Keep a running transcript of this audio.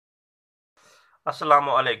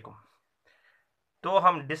अस्सलामुअलैकुम। तो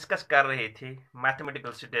हम डिस्कस कर रहे थे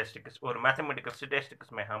मैथमेटिकल स्टैटिस्टिक्स, और मैथमेटिकल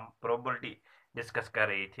स्टैटिस्टिक्स में हम प्रोबेबिलिटी डिस्कस कर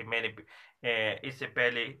रहे थे। मैंने इससे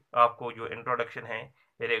पहले आपको जो इंट्रोडक्शन है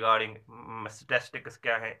रिगार्डिंग स्टैटिस्टिक्स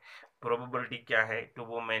क्या है, प्रोबेबिलिटी क्या है, तो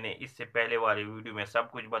वो मैंने इससे पहले वाली वीडियो में सब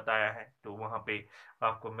कुछ बताया है। तो वहाँ पे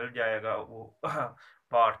आपको मिल जाएगा वो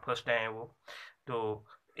पार्ट फर्स्ट है वो। तो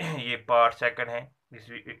ये पार्ट सेकंड है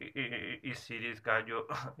इस सीरीज का। जो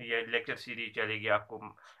ये लेक्चर सीरीज चलेगी आपको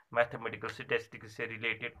मैथमेटिकल स्टैटिस्टिक्स से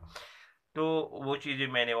रिलेटेड, तो वो चीज़ें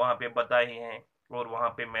मैंने वहाँ पे बताई हैं। और वहाँ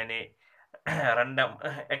पे मैंने रैंडम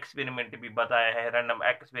एक्सपेरिमेंट भी बताया है। Random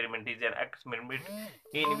experiment is an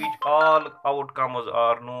experiment in which all outcomes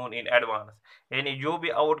are known in advance. यानी जो भी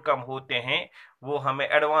आउटकम होते हैं वो हमें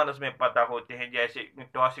एडवांस में पता होते हैं। जैसे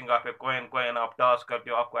tossing of a coin, coin आप टॉस करते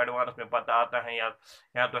हो, आपको एडवांस में पता आता है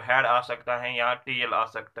या तो हेड आ सकता है या टेल आ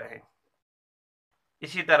सकता है।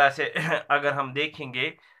 इसी तरह से अगर हम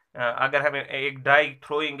देखेंगे, अगर हमें एक die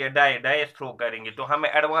throwing die die throw करेंगे तो हमें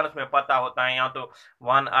एडवांस में पता होता है या तो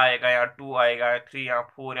 1 आएगा या 2 आएगा या 3 या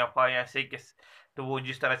 4 या 5 या 6। तो वो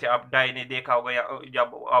जिस तरह से आप डाई ने देखा होगा, या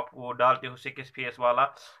जब आप वो डालते हो 6 फेस वाला,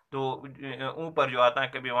 तो ऊपर जो आता है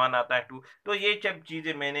कभी 1 आता है 2। तो ये सब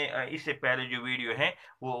चीज़ें मैंने इससे पहले जो वीडियो है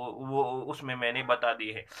वो उसमें मैंने बता दी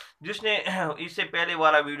है। जिसने इससे पहले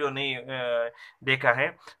वाला वीडियो नहीं देखा है,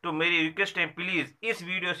 तो मेरी रिक्वेस्ट है प्लीज इस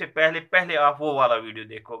वीडियो से पहले पहले आप वो वाला वीडियो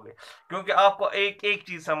देखोगे, क्योंकि आपको एक एक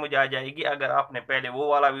चीज समझ आ जाएगी अगर आपने पहले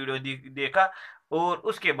वो वाला वीडियो देखा और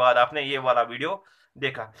उसके बाद आपने ये वाला वीडियो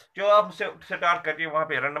देखा। जो आप स्टार्ट करके वहां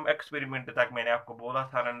पे रैंडम एक्सपेरिमेंट तक मैंने आपको बोला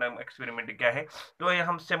था रैंडम एक्सपेरिमेंट क्या है। तो ये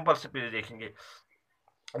हम सिंपल स्पेस देखेंगे।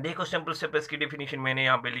 देखो सिंपल स्पेस की डेफिनेशन मैंने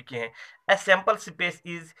यहाँ पे लिखी है। A sample space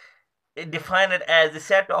is define it as the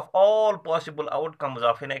set of all possible outcomes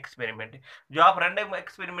of an experiment। जो आप रैंडम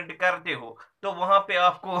एक्सपेरिमेंट करते हो तो वहां पे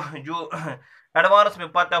आपको जो एडवांस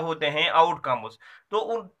में पता होते हैं आउटकम्स, तो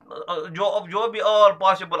उन जो भी ऑल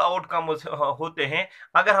पॉसिबल आउटकम्स होते हैं,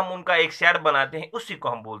 अगर हम उनका एक सेट बनाते हैं उसी को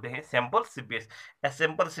हम बोलते हैं sample space. A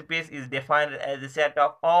sample space is defined as the set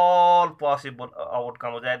of all possible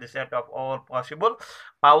outcomes, as the set of all possible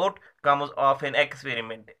outcomes of an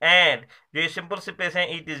experiment. And जो सिंपल स्पेस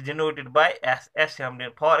है it is denoted by S. S से हमने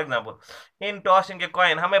for example in tossing a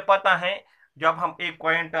coin, हमें पता है जब हम एक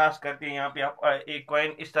कॉइन टॉस करते हैं, यहाँ पे आप एक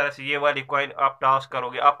कॉइन इस तरह से ये वाली कॉइन आप टॉस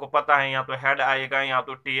करोगे, आपको पता है या तो हेड आएगा या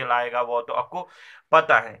तो टेल आएगा, वो तो आपको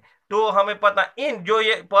पता है। तो हमें पता इन जो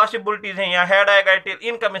ये पॉसिबिलिटीज हैं, यहाँ हेड आएगा टेल,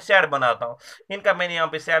 इनका मैं सेट बनाता हूँ। इनका मैंने यहाँ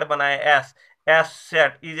पे सेट बनाया S. S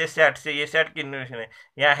set is a set से ये सेट की नोटेशन है।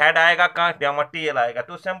 यहाँ हेड आएगा कहाँ, यहाँ टेल आएगा।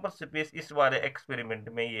 तो सैंपल स्पेस इस वाले एक्सपेरिमेंट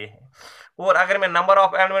में ये है। और अगर मैं नंबर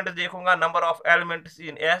ऑफ एलिमेंट्स देखूंगा, number of elements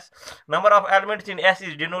in S, number of elements in S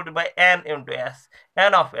is denoted by N into S.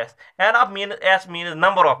 N of S, N of mean S mean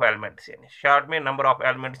number of elements, यानी short में number of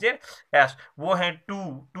elements in S वो है 2,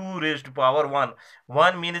 2 raised to power 1।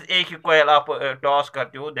 1 mean एक ही coil आप toss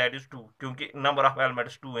करते हो, that is 2, क्योंकि number of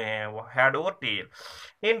elements 2 हैं, वो हेड और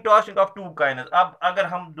tell. In tossing of 2 coins, अब अगर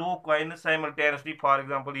हम दो कॉइन्स साइमल्टेनियसली, फॉर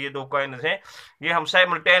एग्जांपल ये दो कॉइन्स हैं, ये हम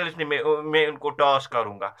साइमल्टेनियसली में उनको टॉस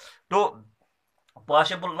करूंगा, तो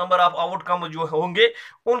पॉसिबल नंबर ऑफ आउटकम जो होंगे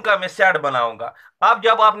उनका मैं सेट बनाऊंगा। अब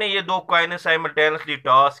जब आपने ये दो कॉइन साइमल्टेनियसली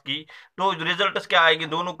टॉस की, तो रिजल्ट्स क्या आएंगे,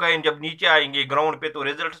 दोनों कॉइन जब नीचे आएंगे ग्राउंड पे तो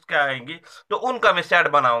रिजल्ट्स क्या आएंगे, तो उनका मैं सेट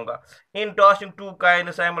बनाऊंगा। इन tossing 2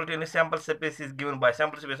 coin simultaneous sample space is given by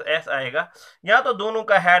sample space S आएगा। या तो दोनों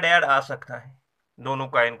का हेड ऐड आ सकता है, दोनों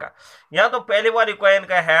कॉइन का, या तो पहले वाली कॉइन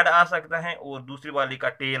का हेड आ सकता है और दूसरी वाली का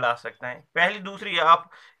टेल आ सकता है। पहली दूसरी आप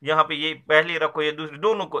यहाँ पे ये पहले रखो, ये दूसरी,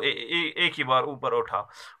 दोनों को एक ही बार ऊपर उठाओ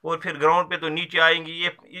और फिर ग्राउंड पे तो नीचे आएंगी।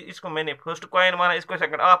 ये इसको मैंने फर्स्ट कॉइन माना, इसको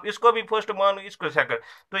सेकंड, आप इसको भी फर्स्ट मानो, इसको सेकंड।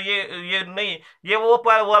 तो ये नहीं, ये वो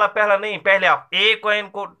वाला पहला नहीं, पहले आप एक कॉइन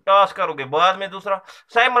को टॉस करोगे बाद में दूसरा,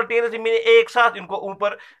 साइमल्टेनियसली मैंने एक साथ इनको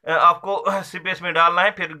ऊपर आपको स्पेस में डालना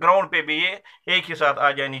है, फिर ग्राउंड पे भी ये एक ही साथ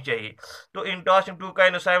आ जानी चाहिए। तो इन टॉसिंग 2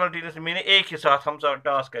 कॉइन साइमल्टेनियसली मैंने एक ही साथ हम सब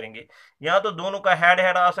टॉस करेंगे। या तो दोनों का हेड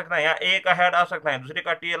हेड आ सकता है, या एक का हेड आ सकता है, दूसरे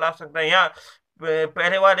का टेल आ सकता है, या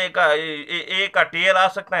पहले वाले का एक का टेल आ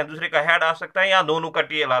सकता है, दूसरे का हेड आ सकता है, या दोनों का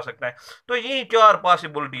टेल आ सकता है। तो यही 4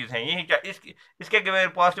 पॉसिबिलिटीज हैं, यही इसके बगैर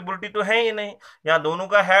पॉसिबिलिटी तो है ही नहीं। या दोनों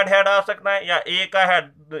का हेड हेड आ सकता है, या एक का हेड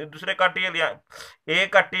दूसरे का टेल, या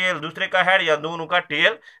एक का टेल दूसरे का हेड, या दोनों का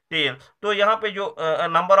टेल टेल। तो यहाँ पे जो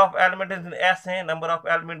number of elements in S है, number of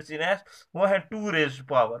elements in S वो है 2 raise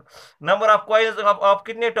power. Number of coins आप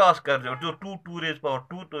कितने टॉस कर रहे हो, जो 2, 2 रेज पावर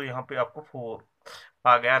 2, तो यहाँ पे आपको 4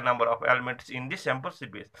 आ गया number of elements in this sample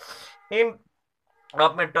space. इन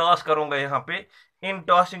अब मैं टॉस करूंगा यहाँ पे, इन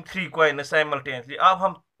टॉसिंग 3 कॉइन साइमल्टेनियसली, अब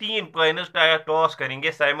हम 3 कॉइन्स टॉस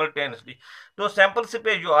करेंगे साइमल्टेनियसली, तो सैंपल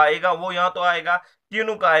स्पेस जो आएगा वो यहाँ तो आएगा,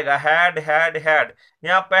 तीनों का आएगा हेड हेड हेड,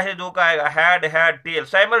 यहाँ पहले दो का आएगा head head tail,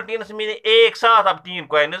 simultaneous mean एक साथ अब 3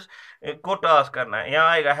 कॉइन्स को टॉस करना है। यहाँ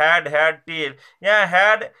आएगा हेड हेड टेल, यहाँ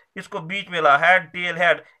हेड इसको बीच में ला, हेड टेल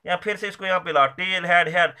हेड, या फिर से इसको यहाँ पे ला, टेल हेड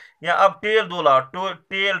हेड, या अब टेल दो ला,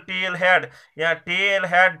 टेल टेल हेड, या टेल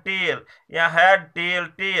हेड टेल, या हेड टेल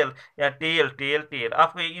टेल, या टेल टेल टेल।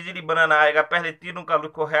 आपको इजीली बनाना आएगा। पहले तीनों का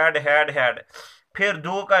लिखो हेड हेड हेड, फिर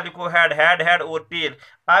दो का लिखो हेड हेड हेड और टेल।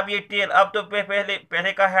 अब ये टेल, अब तो पहले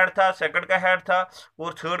पहले का हेड था, सेकंड का हेड था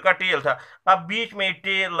और थर्ड का टेल था, अब बीच में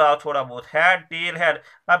टेल लाओ थोड़ा बहुत, हेड टेल हेड।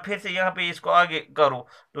 अब फिर से यहाँ पे इसको आगे करो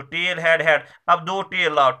तो टेल हेड हेड, अब दो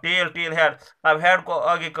टेल लाओ, टेल टेल हेड, अब हेड को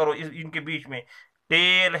आगे करो इनके बीच में,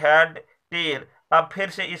 टेल हेड टेल। अब फिर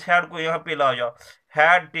से इस हेड को यहाँ पे ला जाओ,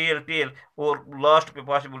 हेड टेल टेल, और लास्ट पे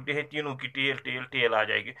पॉसिबिलिटी है तीनों की टेल टेल टेल आ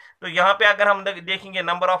जाएगी। तो यहाँ पे अगर हम देखेंगे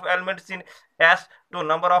number of elements in S, तो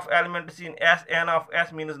number of elements in S, N of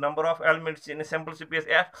S means number of elements in sample space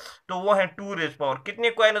F, तो वो है 2 रेज पावर। कितने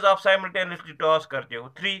कॉइन्स आप साइमल्टेनियसली टॉस करते हो?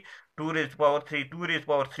 3, 2 raise power 3, 2 raise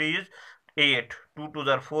power 3 is 8, 2 to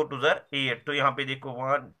ज़र 4 to ज़र 8। तो यहाँ पे देखो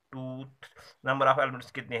 1 2, नंबर ऑफ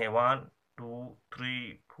एलिमेंट्स कितने हैं, 1 2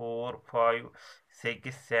 3 4 5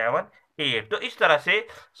 6 7 8। तो इस तरह से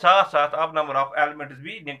साथ साथ आप नंबर ऑफ एलिमेंट्स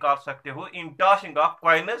भी निकाल सकते हो इन टॉसिंग ऑफ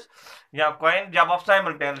कॉइन्स, या कॉइन जब आप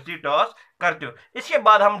साइमल्टेनियसली टॉस करते हो। इसके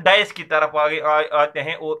बाद हम डाइस की तरफ आगे आते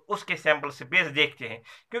हैं और उसके सैंपल स्पेस देखते हैं,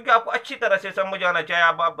 क्योंकि आपको अच्छी तरह से समझ आना चाहिए।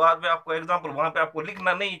 आप बाद में आपको एग्जांपल वहां पे आपको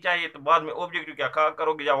लिखना नहीं चाहिए, तो बाद में ऑब्जेक्टिव क्या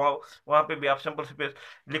करोगे जब वहां पे भी आप सैंपल स्पेस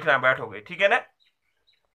लिखना बैठोगे, ठीक है ना।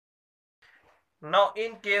 Now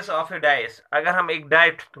in case of A dice, अगर हम एक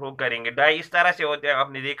डाई थ्रो करेंगे, डाई इस तरह से होते हैं,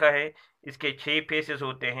 आपने देखा है इसके 6 फेसेस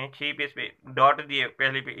होते हैं, 6 फेस पे डॉट दिए,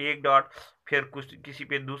 पहले पे एक डॉट, फिर कुछ किसी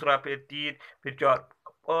पे दूसरा, फिर 3, फिर 4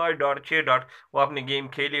 5 डॉट 6 डॉट। वो आपने गेम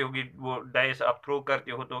खेली होगी, वो डाइस आप थ्रो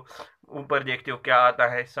करते हो तो ऊपर देखते हो क्या आता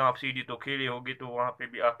है, सांप सीढ़ी तो खेली होगी, तो वहां पे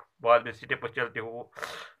भी आप बाद में सीटे पर चलते हो।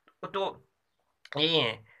 तो ये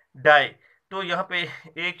है डाई। तो यहाँ पे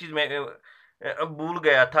एक चीज मैं भूल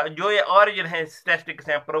गया था, जो ये ऑरिजिन है स्टैटिस्टिक्स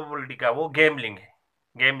है प्रोबेबिलिटी का, वो गेमलिंग है।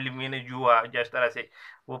 गेमलिंग मीन जुआ, जिस तरह से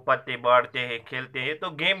वो पत्ते बांटते हैं खेलते हैं, तो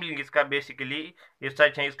गेमलिंग इसका बेसिकली ये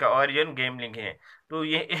सच है, इसका ऑरिजिन गेमलिंग है। तो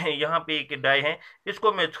ये यहाँ पे एक डाई है,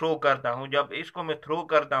 इसको मैं थ्रो करता हूँ। जब इसको मैं थ्रो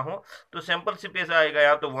करता हूँ तो सैंपल स्पेस आएगा,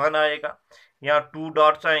 या तो 1 आएगा, या 2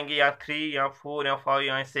 डॉट्स आएंगे, या 3, या 4, या 5,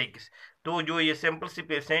 या 6। तो जो ये सैंपल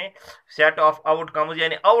स्पेस है सेट ऑफ आउटकम्स,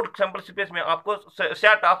 यानी आउट सैंपल स्पेस में आपको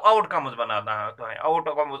सेट ऑफ आउटकम्स बनाना है। तो है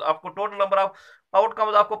आउटकम्स, आपको टोटल नंबर ऑफ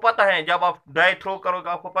आउटकम्स आपको पता है, जब आप डाई थ्रो करोगे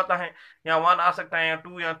आपको पता है, या 1 आ सकता है, या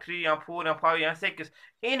 2, या 3, या 4, या 5, या 6।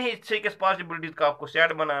 इन ही 6 पॉसिबिलिटीज का आपको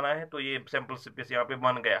सेट बनाना है। तो ये सैंपल स्पेस यहाँ पे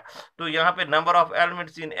बन गया। तो यहाँ पे number of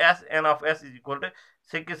elements in S, N of S is equal to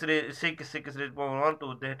 6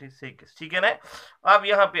 तो दैट इज 6, ठीक है ना। अब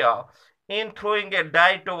यहाँ पे आओ, इन थ्रोइंग ए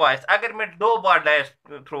डाई टवाइस, अगर मैं 2 बार डाइस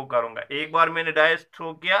थ्रो करूंगा, एक बार मैंने डाइस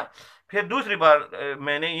थ्रो किया, फिर दूसरी बार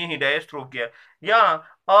मैंने यही डाइस थ्रो किया, या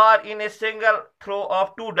और इन a single throw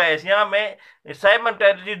of 2 dice, या मैं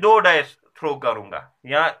साइमल्टेनियसली 2 डाइस थ्रो करूंगा,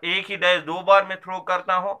 या एक ही डाइस 2 बार मैं थ्रो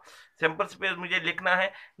करता हूं, सिंपल स्पेस मुझे लिखना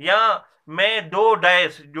है, या मैं 2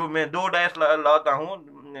 डाइस, जो मैं 2 डाइस लाता हूं,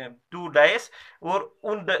 2 डाइस, और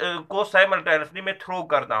उन को साइमल्टेनियसली मैं थ्रो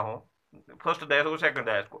करता हूं, फर्स्ट डाइस और सेकंड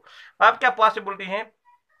डाइस को। अब क्या पॉसिबिलिटी है,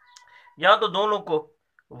 या तो दोनों को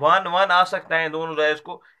 1 1 आ सकता है दोनों डाइस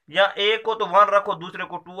को, या एक को तो 1 रखो दूसरे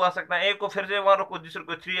को 2 आ सकता है, एक को फिर से 1 रखो दूसरे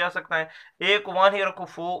को 3 आ सकता है, एक को 1 ही रखो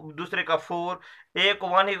 4 दूसरे का 4, एक को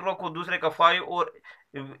 1 ही रखो दूसरे का 5, और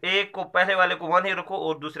एक को पहले वाले को 1 ही रखो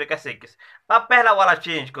और दूसरे का 6। अब पहला वाला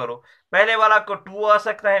चेंज करो, पहले वाला को 2 आ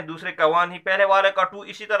सकता है दूसरे का 1 ही, पहले वाले का 2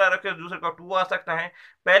 इसी तरह रखे दूसरे का 2 आ सकता है,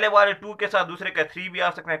 पहले वाले 2 के साथ दूसरे का 3 भी आ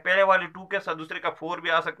सकता है, पहले वाले 2 के साथ दूसरे का 4 भी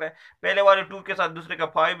आ सकता है, पहले वाले 2 के साथ दूसरे का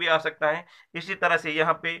 5 भी आ सकता है। इसी तरह से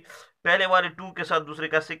यहाँ पे पहले वाले 2 के साथ दूसरे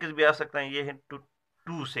का 6 भी आ सकता है, ये है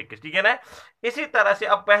 2 6, ठीक है ना। इसी तरह से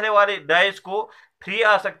अब पहले वाले डाइस को 3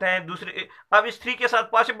 आ सकते हैं, दूसरे, अब इस 3 के साथ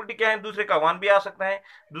पॉसिबिलिटी क्या है, दूसरे का 1 भी आ सकता है,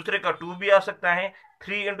 दूसरे का 2 भी आ सकता है।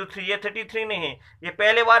 3 इंटू 3 ये 33 नहीं है, ये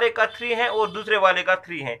पहले वाले का 3 है और दूसरे वाले का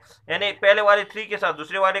 3 है, यानी पहले वाले 3 के साथ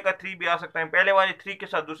दूसरे वाले का 3 भी आ सकता है, पहले वाले 3 के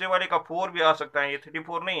साथ दूसरे वाले का 4 भी आ सकता है, ये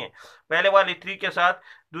 34 नहीं है, पहले वाले 3 के साथ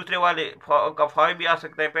दूसरे वाले का 5 भी आ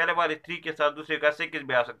सकता है, पहले वाले 3 के साथ दूसरे का 6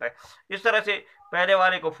 भी आ सकता है। इस तरह से पहले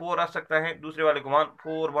वाले को 4 आ सकता है, दूसरे वाले को 1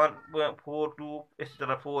 4 1 4 2, इसी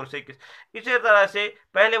तरह 4 6। इसी तरह से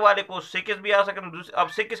पहले वाले को 6 भी आ सकता है। अब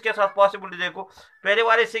 6 के साथ पॉसिबिलिटी देखो, पहले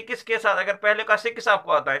वाले 6 के साथ अगर पहले का 6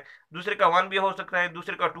 आपको आता है, दूसरे का 1 भी हो सकता है,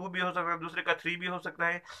 दूसरे का 2 भी हो सकता है, दूसरे का 3 भी हो सकता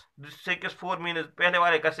है। 6 4 मीनस पहले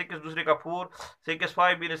वाले का 6, दूसरे का 4, 6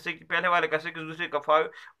 5 मीनस 6, पहले वाले का 6, दूसरे का 5,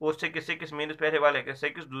 और 6 मीनस पहले वाले का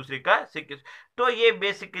 6, दूसरे का 6। तो ये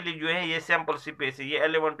बेसिकली जो है ये सैंपल स्पेस है, ये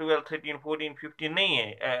 11 12 13 14 15 नहीं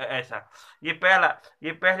है ऐसा। ये पहला,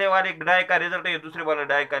 ये पहले वाले डाई का रिजल्ट है, दूसरे वाले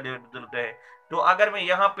डाई का रिजल्ट है। तो अगर मैं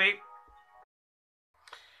यहाँ पे,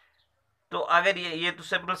 तो अगर ये तो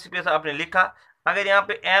सैंपल स्पेस आपने लिखा, अगर यहाँ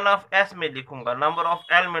पे एन ऑफ एस में लिखूंगा number of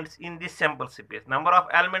elements in this sample space, number of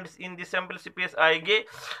elements in this sample space आएंगे।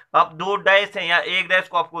 अब दो डाइस हैं, या एक डाइस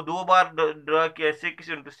को आपको दो बार ड्रा किया, 6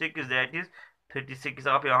 into 6 दैट इज 36।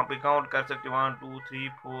 आप यहाँ पे काउंट कर सकते हो, 1 2 3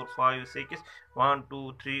 4 5 6, 1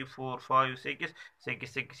 2 3 4 5 6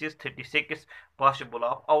 6 6 36 पॉसिबल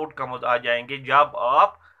ऑफ आउटकम्स आ जाएंगे जब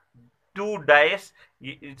आप टू डाइस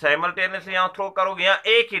साइमल्टेनियसली यहाँ थ्रो करोगे, या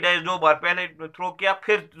एक ही डाइस दो बार, पहले थ्रो किया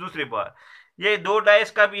फिर दूसरी बार। ये दो डाइस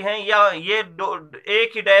का भी है, या ये दो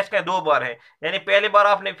एक ही डाइस का दो बार है। यानी पहली बार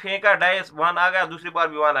आपने फेंका डाइस 1 आ गया, दूसरी बार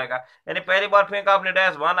भी 1 आएगा। यानी पहली बार फेंका आपने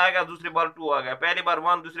डाइस 1 आ गया, दूसरी बार 2 आ गया, पहली बार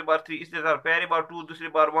 1 दूसरी बार 3, इसी तरह पहली बार 2 दूसरी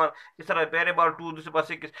बार 1, इस तरह पहली बार 2 दूसरी बार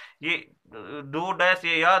 6। ये दो डाइस,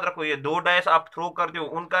 ये याद रखो, ये दो डाइस आप थ्रो करते हो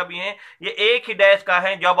उनका भी है, ये एक ही डाइस का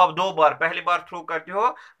है जब आप दो बार, पहली बार थ्रो करते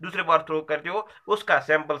हो दूसरी बार थ्रो करते हो, उसका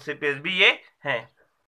सैंपल स्पेस भी ये है।